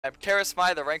I'm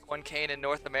Karasmai, the rank 1 Kayn in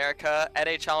North America,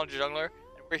 NA Challenger Jungler,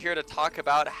 and we're here to talk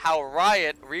about how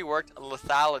Riot reworked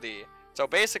Lethality. So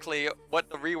basically, what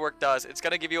the rework does, it's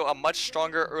going to give you a much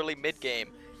stronger early mid game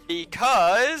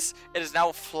because it is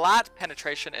now flat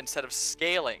penetration instead of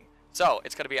scaling. So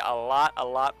it's going to be a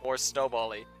lot more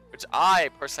snowbally, which I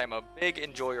personally am a big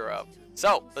enjoyer of.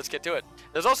 So let's get to it.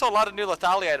 There's also a lot of new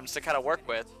Lethality items to kind of work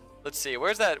with. Let's see,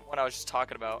 where's that one I was just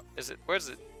talking about? Where's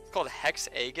it? It's called Hex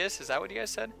Aegis. Is that what you guys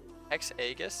said? Hex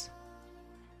Aegis?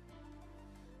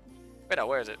 Wait, no,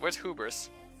 where is it? Where's Hubris?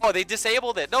 Oh, they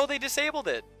disabled it. No, they disabled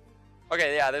it.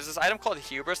 Okay, yeah, there's this item called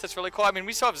Hubris that's really cool. I mean,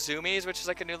 we still have Zoomies, which is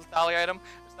like a new Lethality item.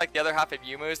 It's like the other half of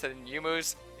Yumu's. Then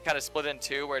Yumu's kind of split in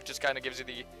two, where it just kind of gives you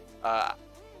the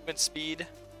movement speed,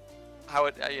 how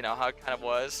it how it kind of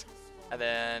was. And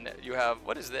then you have,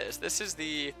 what is this? This is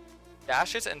the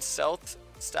dashes and stealth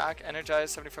stack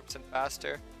energized 75%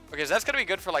 faster. Okay, so that's gonna be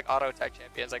good for like auto attack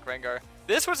champions like Rengar.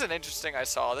 This was an interesting I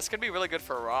saw. This could be really good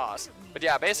for Ross. But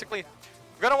yeah, basically,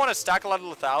 you're gonna want to stack a lot of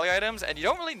Lethality items, and you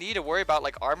don't really need to worry about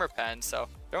like armor pen. So you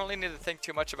don't really need to think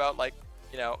too much about like,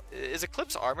 is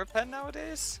Eclipse armor pen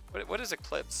nowadays? What is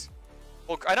Eclipse?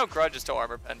 Well, I know Grudge is still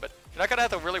armor pen, but you're not gonna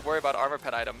have to really worry about armor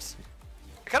pen items.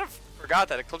 I kind of forgot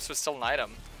that Eclipse was still an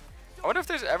item. I wonder if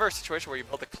there's ever a situation where you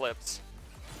build Eclipse.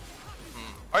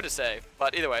 Hard to say,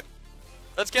 but either way,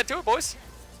 let's get to it, boys.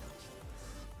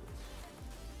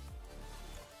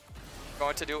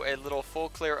 Going to do a little full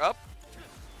clear up.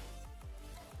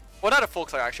 Well, not a full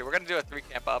clear actually. We're gonna do a 3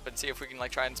 camp up and see if we can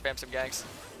like try and spam some ganks.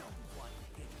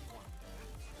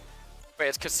 Wait,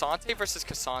 it's Cassante versus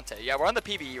Cassante. Yeah, we're on the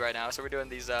PvE right now, so we're doing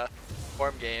these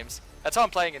form games. That's how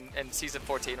I'm playing in season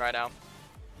 14 right now.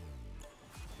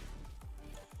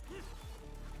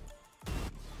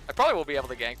 I probably will be able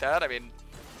to gank that. I mean,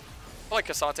 I feel like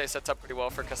Cassante sets up pretty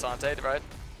well for Cassante, right?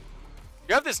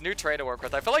 You have this new terrain to work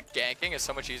with. I feel like ganking is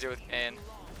so much easier with Kayn.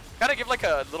 Gotta give like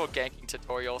a little ganking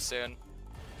tutorial soon,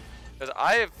 because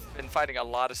I have been finding a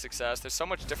lot of success. There's so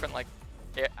much different like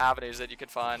avenues that you can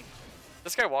find.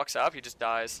 This guy walks up, he just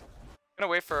dies. I'm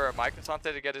gonna wait for my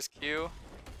Cassante to get his Q.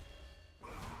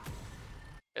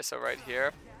 Okay, so right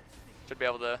here, should be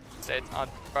able to stay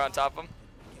on top of him.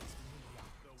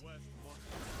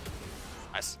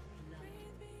 Nice.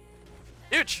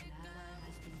 Huge.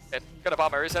 Okay, gonna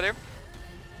pop my reset here.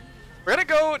 We're gonna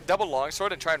go double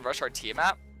longsword and try and rush our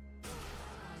Tiamat.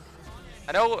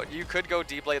 I know you could go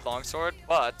D-blade longsword,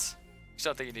 but I just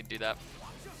don't think you need to do that.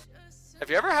 If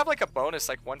you ever have like a bonus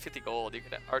like 150 gold, you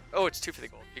can, oh, it's 250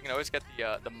 gold. You can always get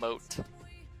the moat.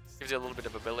 Gives you a little bit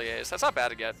of ability ace. That's not bad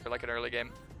to get for like an early game.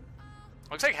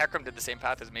 Looks like Hecarim did the same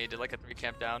path as me. Did like a 3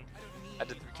 camp down. I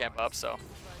did 3 camp up, so.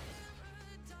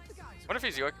 I wonder if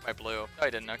he's yoiking my blue. No, he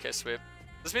didn't. Okay, sweet.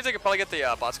 This means I could probably get the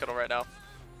bot scuttle right now.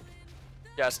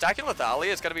 Yeah, stacking Lethality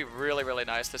is going to be really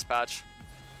nice this patch.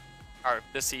 Or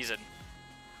this season.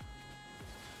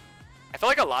 I feel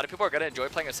like a lot of people are going to enjoy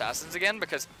playing Assassins again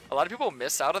because a lot of people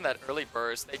miss out on that early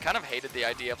burst. They kind of hated the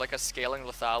idea of like a scaling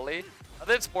Lethality. Now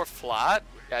that it's more flat,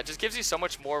 yeah, it just gives you so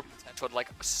much more potential to like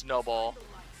snowball.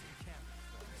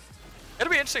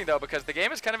 It'll be interesting though because the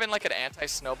game is kind of in like an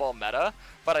anti-snowball meta,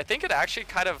 but I think it actually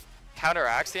kind of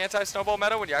counteracts the anti-snowball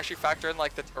meta when you actually factor in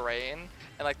like the terrain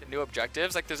and like the new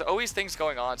objectives. Like there's always things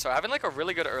going on, so having like a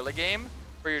really good early game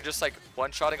where you're just like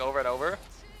one-shotting over and over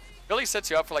really sets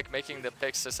you up for like making the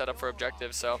picks to set up for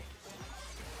objectives. So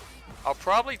I'll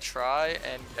probably try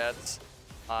and get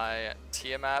my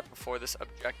Tiamat before this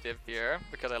objective here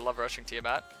because I love rushing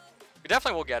Tiamat. We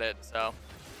definitely will get it, so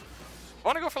I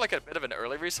want to go for like a bit of an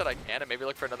early reset I can and maybe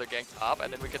look for another gank top,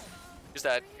 and then we could use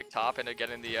that kick top into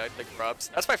getting the grubs.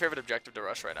 That's my favorite objective to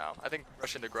rush right now. I think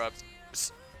rushing the grubs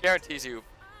just guarantees you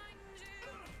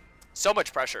so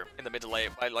much pressure in the mid to late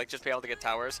by like just being able to get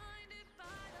towers.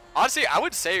 Honestly, I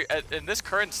would say in this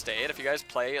current state, if you guys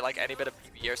play like any bit of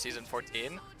PvE or season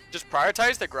 14, just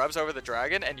prioritize the grubs over the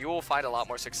dragon and you will find a lot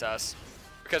more success.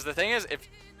 Because the thing is,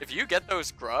 if you get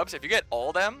those grubs, if you get all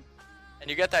of them, and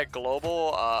you get that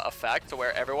global effect to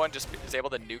where everyone just is able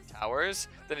to nuke towers,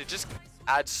 then it just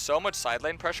adds so much side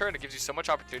lane pressure and it gives you so much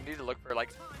opportunity to look for like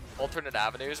alternate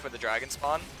avenues where the dragons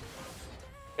spawn.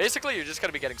 Basically, you're just going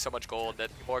to be getting so much gold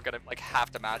that people are going to like have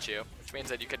to match you, which means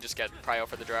that you can just get prio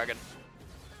for the dragon.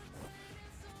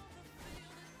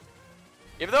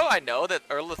 Even though I know that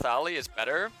early Lethality is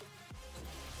better,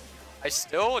 I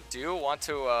still do want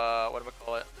to, what do we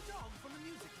call it?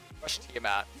 Rush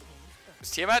Tiamat. Because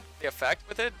Tiamat, the effect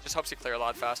with it just helps you clear a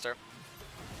lot faster.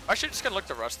 I'm actually just going to look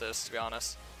to rush this, to be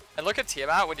honest. And look at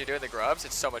Tiamat when you're doing the grubs,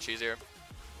 it's so much easier.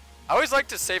 I always like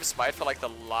to save Smite for like the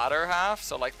latter half,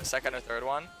 so like the second or third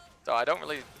one. So I don't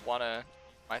really want to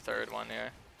my third one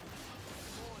here.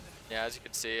 Yeah, as you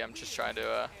can see, I'm just trying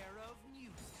to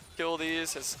kill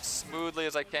these as smoothly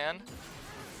as I can.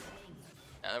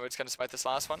 And then we're just gonna smite this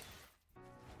last one.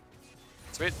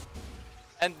 Sweet.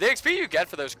 And the XP you get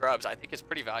for those grubs, I think, is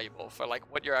pretty valuable for like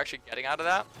what you're actually getting out of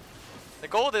that. The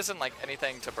gold isn't like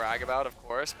anything to brag about, of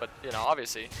course, but you know,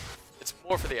 obviously, it's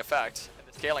more for the effect and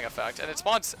the scaling effect. And it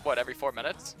spawns what, every 4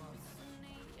 minutes?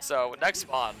 So next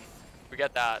spawn, we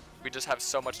get that. We just have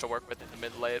so much to work with in the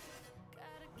mid late.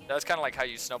 That's kind of like how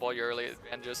you snowball your early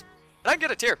advantages. And I can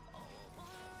get a tier.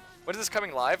 When is this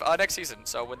coming live? Next season.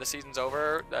 So when the season's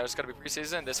over, there's going to be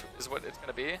preseason. This is what it's going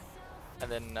to be.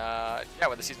 And then, yeah,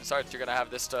 when the season starts, you're going to have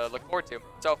this to look forward to.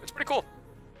 So it's pretty cool.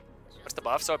 What's the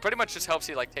buff? So it pretty much just helps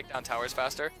you like take down towers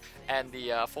faster. And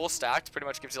the full stacked pretty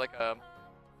much gives you like a...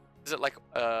 Is it like...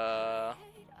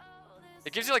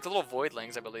 It gives you like the little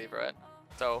voidlings, I believe, right?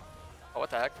 So... Oh, what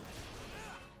the heck?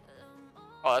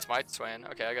 Oh, that's my Swain.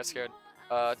 Okay, I got scared.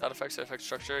 That affects the effect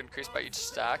structure increased by each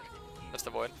stack. That's the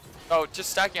void. Oh, just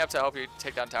stacking up to help you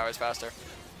take down towers faster.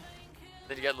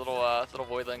 Then you get little little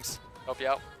voidlings help you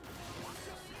out.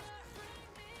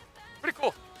 Pretty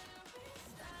cool.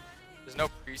 There's no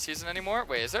preseason anymore.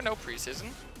 Wait, is there no preseason?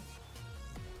 Is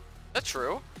that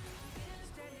true?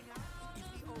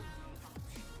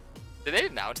 Did they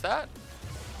announce that?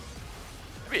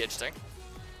 That'd be interesting.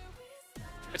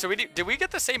 So did we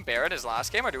get the same Baron as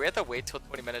last game, or do we have to wait till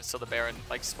 20 minutes till the Baron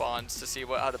like spawns to see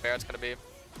how the Baron's gonna be?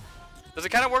 Does it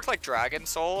kind of work like Dragon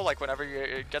Soul, like whenever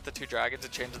you get the 2 dragons,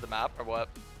 it changes the map, or what?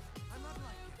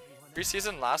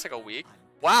 Preseason lasts like a week.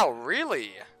 Wow,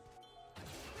 really?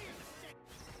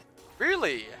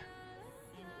 Really?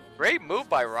 Great move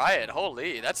by Riot.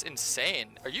 Holy, that's insane.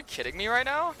 Are you kidding me right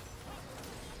now?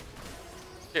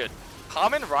 Dude,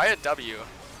 common Riot W.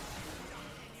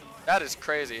 That is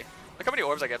crazy. Look how many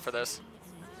orbs I get for this.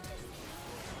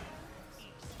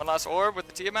 One last orb with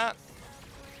the Tiamat.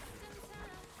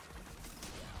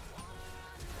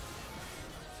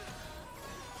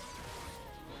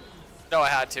 No, I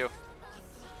had to.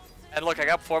 And look, I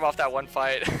got form off that one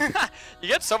fight. You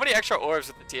get so many extra orbs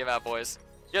with the Tiamat, boys.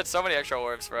 You get so many extra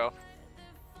orbs, bro.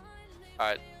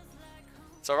 Alright.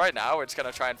 So right now, we're just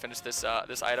going to try and finish this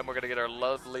this item. We're going to get our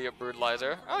lovely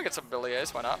Brutalizer. I'll get some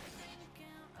Billies, why not?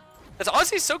 It's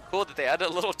honestly so cool that they added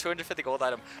a little 250 gold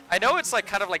item. I know it's like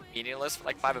kind of like meaningless,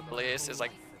 like 5 abilities is like,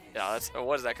 yeah, that's,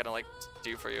 what is that gonna like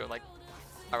do for you? Like,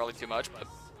 not really too much, but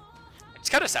it's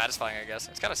kind of satisfying, I guess.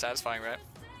 It's kind of satisfying, right?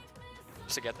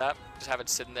 Just to get that, just have it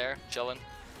sitting there, chilling,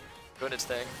 doing its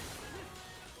thing.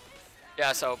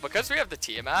 Yeah, so because we have the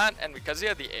Tiamat and because we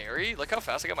have the Aerie, look how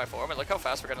fast I got my form, and look how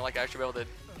fast we're gonna like actually be able to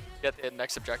get the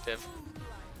next objective.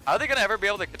 How are they gonna ever be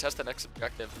able to contest the next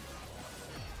objective?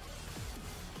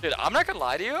 Dude, I'm not gonna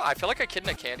lie to you. I feel like a kid in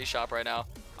a candy shop right now.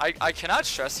 I cannot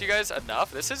stress to you guys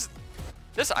enough. This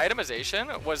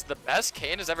itemization was the best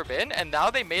Kayn has ever been, and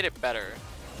now they made it better.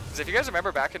 Because if you guys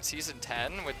remember back in Season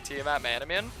 10 with Tiamat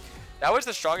Manamine, that was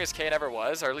the strongest Kayn ever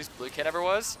was, or at least Blue Kayn ever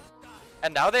was.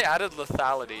 And now they added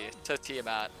Lethality to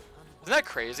Tiamat. Isn't that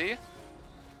crazy?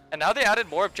 And now they added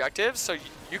more objectives, so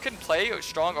you can play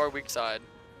strong or weak side.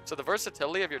 So the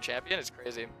versatility of your champion is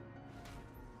crazy.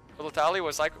 Lethality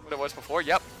was like what it was before.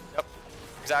 Yep,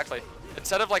 exactly.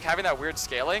 Instead of like having that weird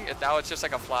scaling, now it's just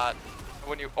like a flat.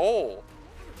 When you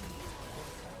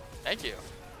thank you.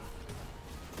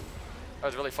 That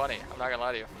was really funny. I'm not gonna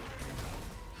lie to you.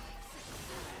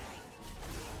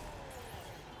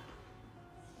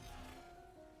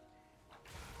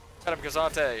 Got him,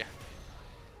 Gazante.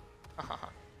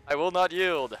 I will not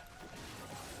yield.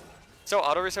 So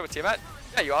auto reset with Tiamat?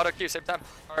 Yeah, you auto Q same time.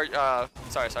 Or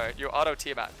sorry, you auto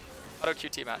Tiamat. Auto Q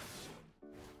Tiamat.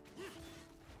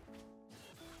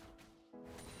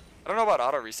 I don't know about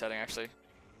auto resetting actually.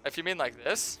 If you mean like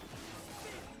this,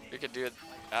 you could do it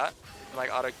like that. And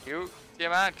like auto Q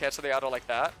Tiamat and cancel the auto like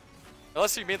that.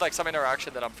 Unless you mean like some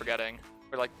interaction that I'm forgetting.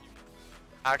 Or like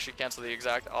actually cancel the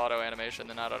exact auto animation,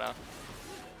 then I don't know.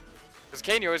 Because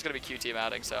Kayn, you're always going to be Q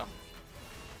Tiamatting, so.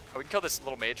 Oh, we can kill this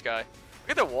little mage guy.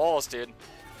 Look at the walls, dude. What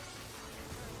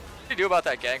do you do about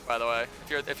that gank, by the way,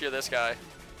 if you're this guy?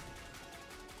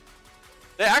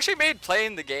 They actually made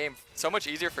playing the game so much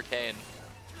easier for Kayn.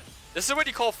 This is what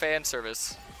you call fan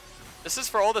service. This is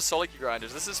for all the solo queue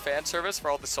grinders. This is fan service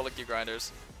for all the solo queue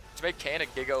grinders. To make Kayn a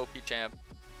Giga OP champ.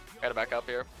 Gotta back up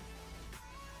here.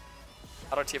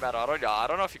 Auto Tiamat auto? Yeah, I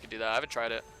don't know if you can do that. I haven't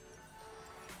tried it.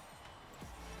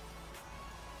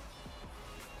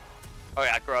 Oh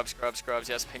yeah, grubs.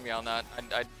 Yes, ping me on that.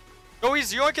 No,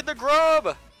 he's yoinking the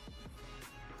grub!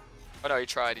 Oh no, he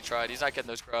tried. He's not getting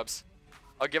those grubs.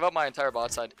 I'll give up my entire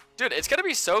bot side. Dude, it's gonna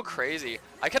be so crazy.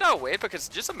 I cannot wait because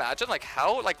just imagine like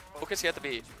how like focused you have to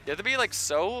be. You have to be like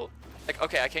so Like,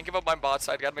 okay, I can't give up my bot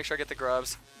side. Gotta make sure I get the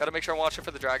grubs. Gotta make sure I'm watching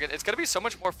for the dragon. It's gonna be so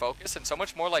much more focused and so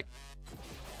much more like,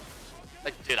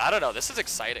 dude, I don't know. This is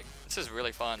exciting. This is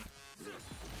really fun.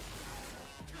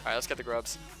 All right, let's get the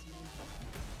grubs.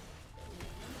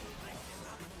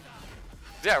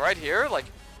 Yeah, right here, like,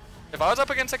 if I was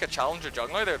up against like a challenger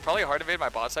jungler, they would probably hard invade my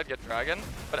bot side, get dragon.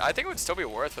 But I think it would still be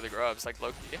worth for the grubs, like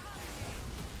low key.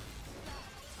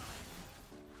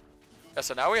 Yeah,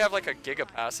 so now we have like a giga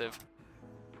passive.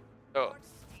 So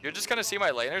you're just gonna see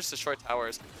my laners destroy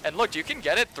towers. And look, you can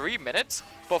get it 3 minutes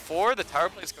before the tower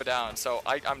plates go down. So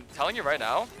I'm telling you right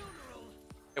now,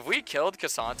 if we killed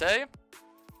Cassante,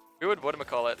 we would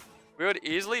whatchamacallit, we would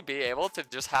easily be able to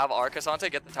just have our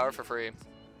Cassante get the tower for free.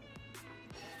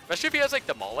 Especially if he has like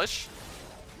Demolish.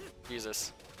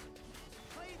 Jesus.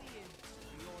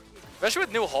 Especially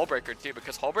with new Hullbreaker too,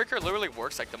 because Hullbreaker literally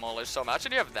works like Demolish. So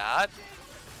imagine you have that.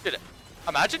 Dude,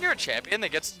 imagine you're a champion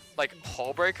that gets like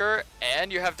Hullbreaker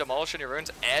and you have Demolish in your runes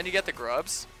and you get the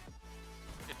grubs.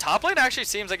 Dude, top lane actually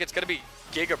seems like it's gonna be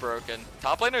giga broken.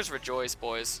 Top laners rejoice,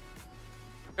 boys.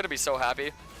 We're gonna be so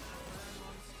happy.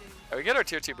 Right, we get our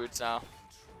tier 2 boots now.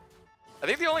 I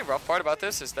think the only rough part about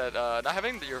this is that not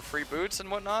having your free boots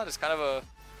and whatnot is kind of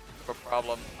a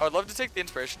problem. I would love to take the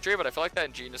inspiration tree, but I feel like that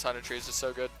ingenious hunter tree is just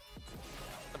so good.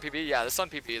 On PB, yeah, this is on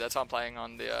PP. That's how I'm playing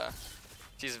on the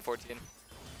season 14.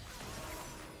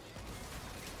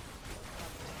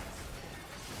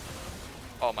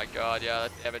 Oh my god, yeah,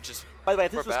 that damage is. By the way,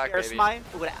 if this was Karasmai,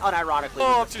 it would unironically.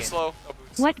 Oh, I'm too slow. No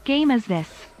boots. What game is this?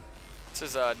 This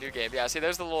is a new game. Yeah, see,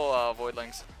 there's the little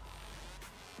voidlings.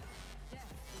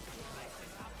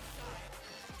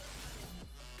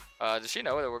 Does she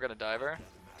know that we're gonna dive her?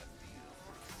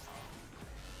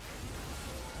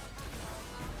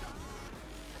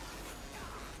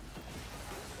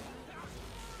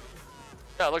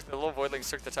 Yeah, look, the little voidlings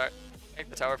took the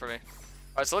tower for me.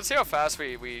 Alright, so let's see how fast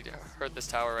we hurt this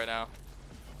tower right now.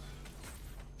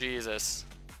 Jesus.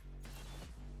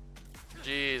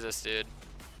 Jesus, dude.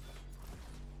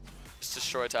 Just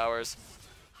destroy towers.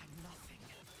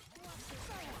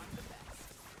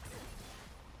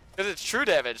 Because it's true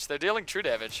damage. They're dealing true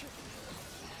damage.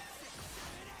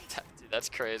 Dude, that's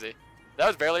crazy. That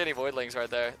was barely any voidlings right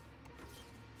there.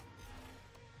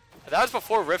 And that was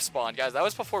before Rift spawned, guys. That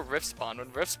was before Rift spawned.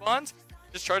 When Rift spawns,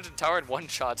 just charge the tower and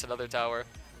one-shots another tower.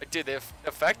 Like, dude, the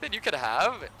effect that you could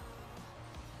have...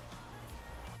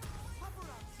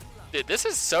 Dude, this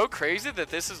is so crazy that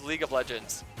this is League of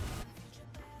Legends.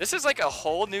 This is like a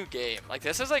whole new game. Like,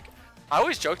 this is like... I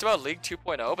always joked about League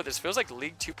 2.0, but this feels like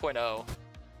League 2.0.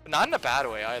 Not in a bad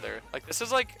way either. Like, this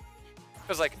is like...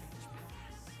 Because, like...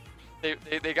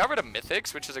 They got rid of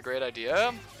Mythics, which is a great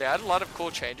idea. They added a lot of cool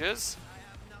changes.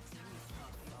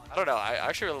 I don't know. I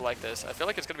actually really like this. I feel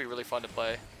like it's going to be really fun to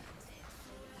play.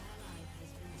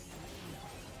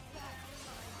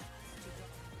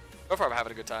 So far, I'm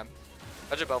having a good time.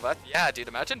 Imagine Bel'Veth. Yeah, dude.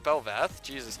 Imagine Bel'Veth.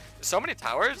 Jesus. So many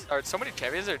towers, or so many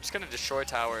champions that are just going to destroy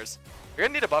towers. You're going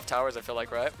to need to buff towers, I feel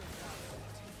like, right?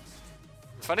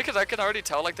 It's funny because I can already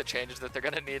tell like the changes that they're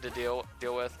going to need to deal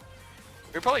with.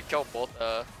 We could probably kill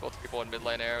both people in mid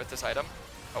lane air with this item.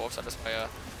 Oh, whoops, I missed my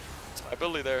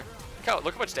ability there.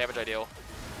 Look how much damage I deal.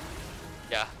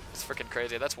 Yeah, it's freaking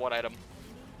crazy. That's one item.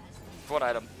 One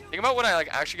item. Think about when I like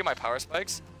actually get my power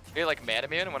spikes. Maybe like man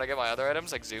immune when I get my other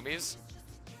items like zoomies.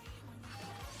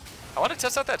 I want to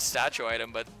test out that statue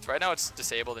item, but right now it's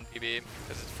disabled in PB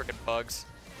because it's freaking bugs.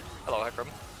 Hello, Heckram.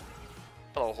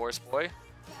 Hello, horse boy.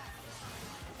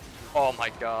 Oh my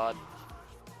god.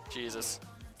 Jesus.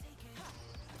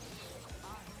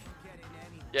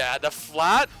 Yeah, the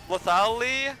flat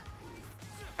lethality,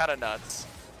 kind of nuts.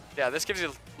 Yeah, this gives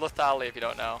you lethality if you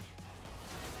don't know.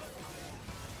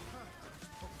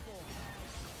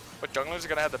 But junglers are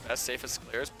gonna have the best, safest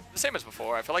clears. The same as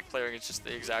before. I feel like clearing is just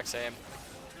the exact same.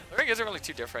 Clearing isn't really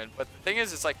too different, but the thing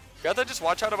is, it's like you have to just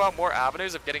watch out about more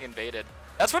avenues of getting invaded.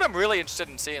 That's what I'm really interested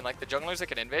in seeing, like the junglers that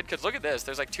can invade. Because look at this,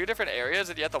 there's like 2 different areas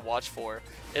that you have to watch for.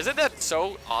 Isn't that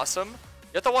so awesome?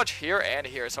 You have to watch here and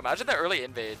here. So imagine the early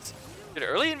invades. Dude,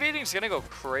 early invading is gonna go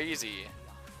crazy.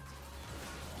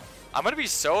 I'm gonna be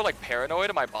so like paranoid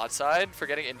on my bot side for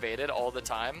getting invaded all the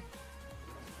time.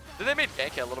 Then they made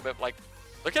gank a little bit like,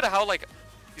 look at how like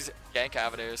these gank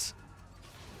avenues.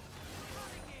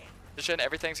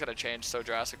 Everything's gonna change so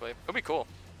drastically. It'll be cool.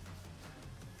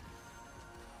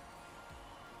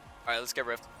 All right, let's get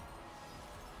Rift.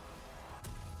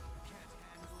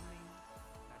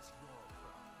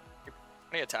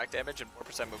 Any attack damage and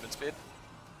 4% movement speed.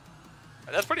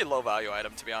 That's pretty low value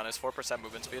item, to be honest. 4%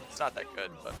 movement speed. It's not that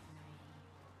good, but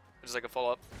just like a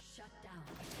full up.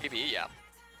 PB, yeah.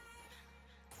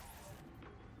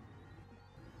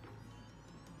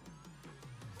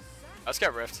 Let's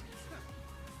get Rift.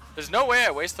 There's no way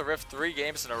I waste the Rift 3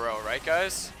 games in a row, right,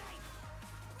 guys?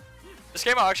 This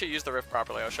game I'll actually use the Rift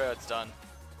properly. I'll show you how it's done.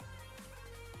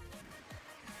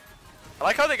 I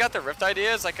like how they got the Rift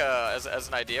idea as like as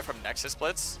an idea from Nexus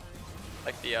Blitz,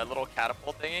 like the little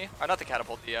catapult thingy, or not the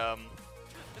catapult, the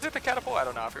is it the catapult? I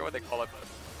don't know. I forget what they call it, but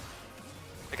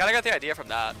they kind of got the idea from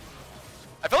that.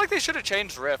 I feel like they should have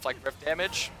changed Rift, like Rift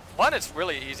damage. 1, it's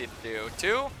really easy to do.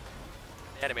 2,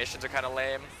 the animations are kind of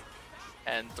lame,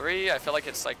 and 3, I feel like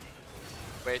it's like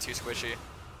way too squishy.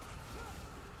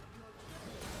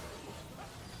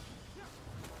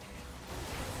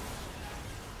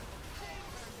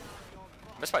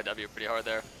 Missed my W pretty hard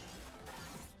there.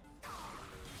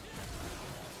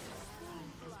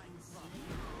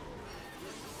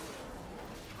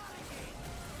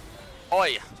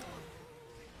 Oi!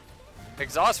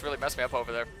 Exhaust really messed me up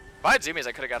over there. If I had zoomies,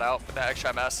 I could have got out with that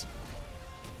extra MS.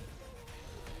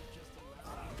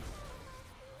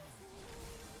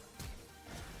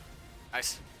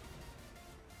 Nice.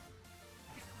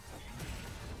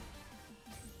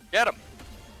 Get him!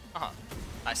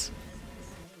 Nice.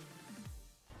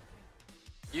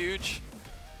 Huge.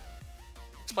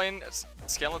 Explain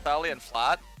scale lethality and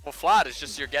flat. Well, flat is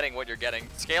just you're getting what you're getting.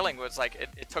 Scaling was like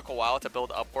it took a while to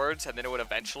build upwards, and then it would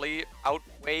eventually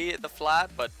outweigh the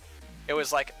flat. But it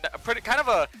was like a pretty kind of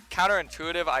a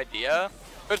counterintuitive idea.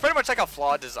 It was pretty much like a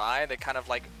flawed design that kind of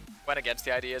like went against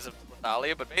the ideas of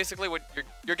lethality. But basically, what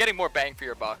you're getting more bang for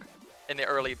your buck in the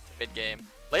early to mid game.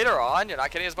 Later on, you're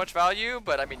not getting as much value,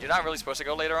 but I mean, you're not really supposed to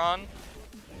go later on.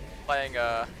 Playing,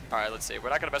 all right, let's see.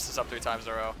 We're not gonna mess this up 3 times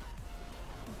in a row.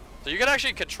 So you can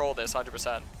actually control this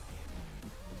 100%.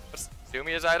 What's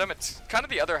Zumia's item? It's kind of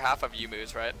the other half of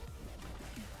Yumu's, right?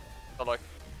 Oh, look.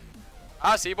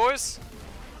 Ah, see, boys?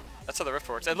 That's how the Rift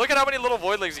works. And look at how many little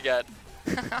voidlings you get.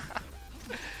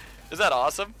 Is that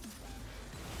awesome?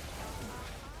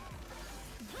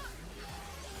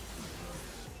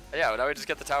 Yeah, now we just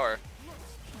get the tower.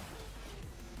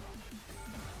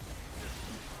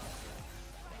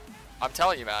 I'm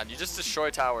telling you, man, you just destroy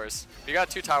towers. You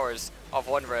got 2 towers off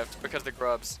 1 Rift because of the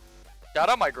grubs. Shout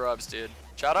out my grubs, dude.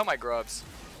 Shout out my grubs.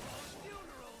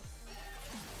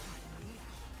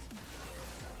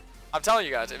 I'm telling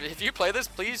you guys, if you play this,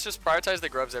 please just prioritize the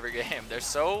grubs every game. They're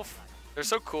so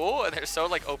cool and they're so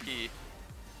like OP. I'm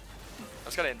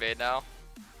just gonna invade now.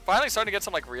 Finally starting to get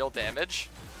some like real damage.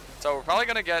 So we're probably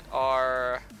gonna get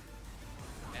our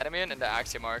Animeon into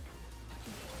Axiomark.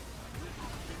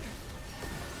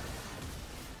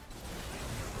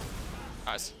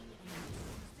 Nice.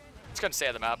 It's gonna stay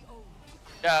on the map.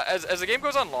 Yeah, as the game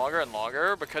goes on longer and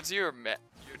longer, because your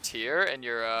tier and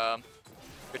your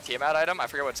Tiamat item, I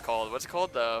forget what it's called. What's it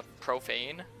called? The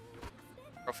Profane.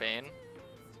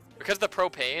 Because the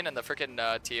Propane and the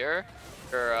freaking tier,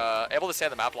 you're able to stay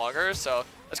on the map longer. So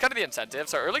that's kind of the incentive.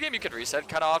 So early game you could reset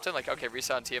kind of often, like okay,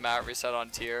 reset on Tiamat, reset on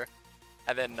tier,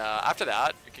 and then after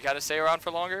that you can kind of stay around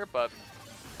for longer. But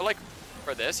like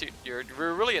for this, you're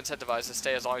really incentivized to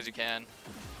stay as long as you can.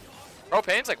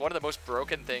 Propane's like one of the most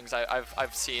broken things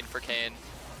I've seen for Kayn.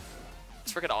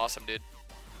 It's freaking awesome, dude.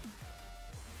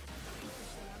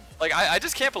 Like I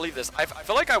just can't believe this. I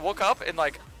feel like I woke up in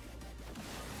like,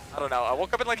 I don't know, I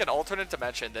woke up in like an alternate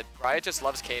dimension that Riot just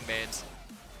loves Kayn mains.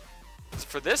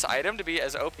 For this item to be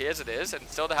as OP as it is and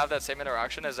still to have that same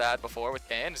interaction as I had before with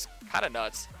Kayn is kind of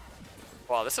nuts.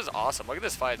 Wow, this is awesome. Look at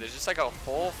this fight. There's just like a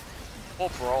whole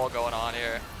brawl going on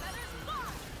here.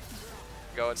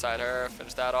 Go inside her,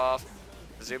 finish that off.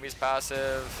 Zumi's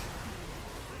passive.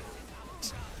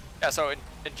 Yeah, so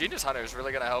Ingenious Hunter is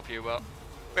really gonna help you. Well,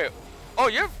 wait. Oh,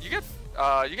 you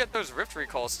get those Rift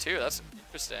recalls too. That's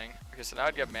interesting. Okay, so now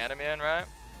I'd get Maniman, right?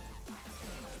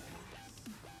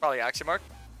 Probably Axiomark.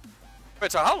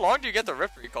 Wait, so how long do you get the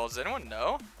Rift recalls? Does anyone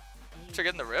know? After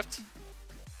getting the Rift?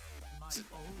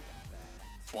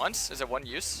 Once? Is it 1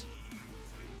 use?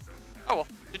 Oh well,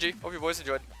 GG. Hope you boys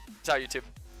enjoyed. Peace out, YouTube.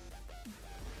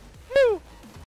 Woo!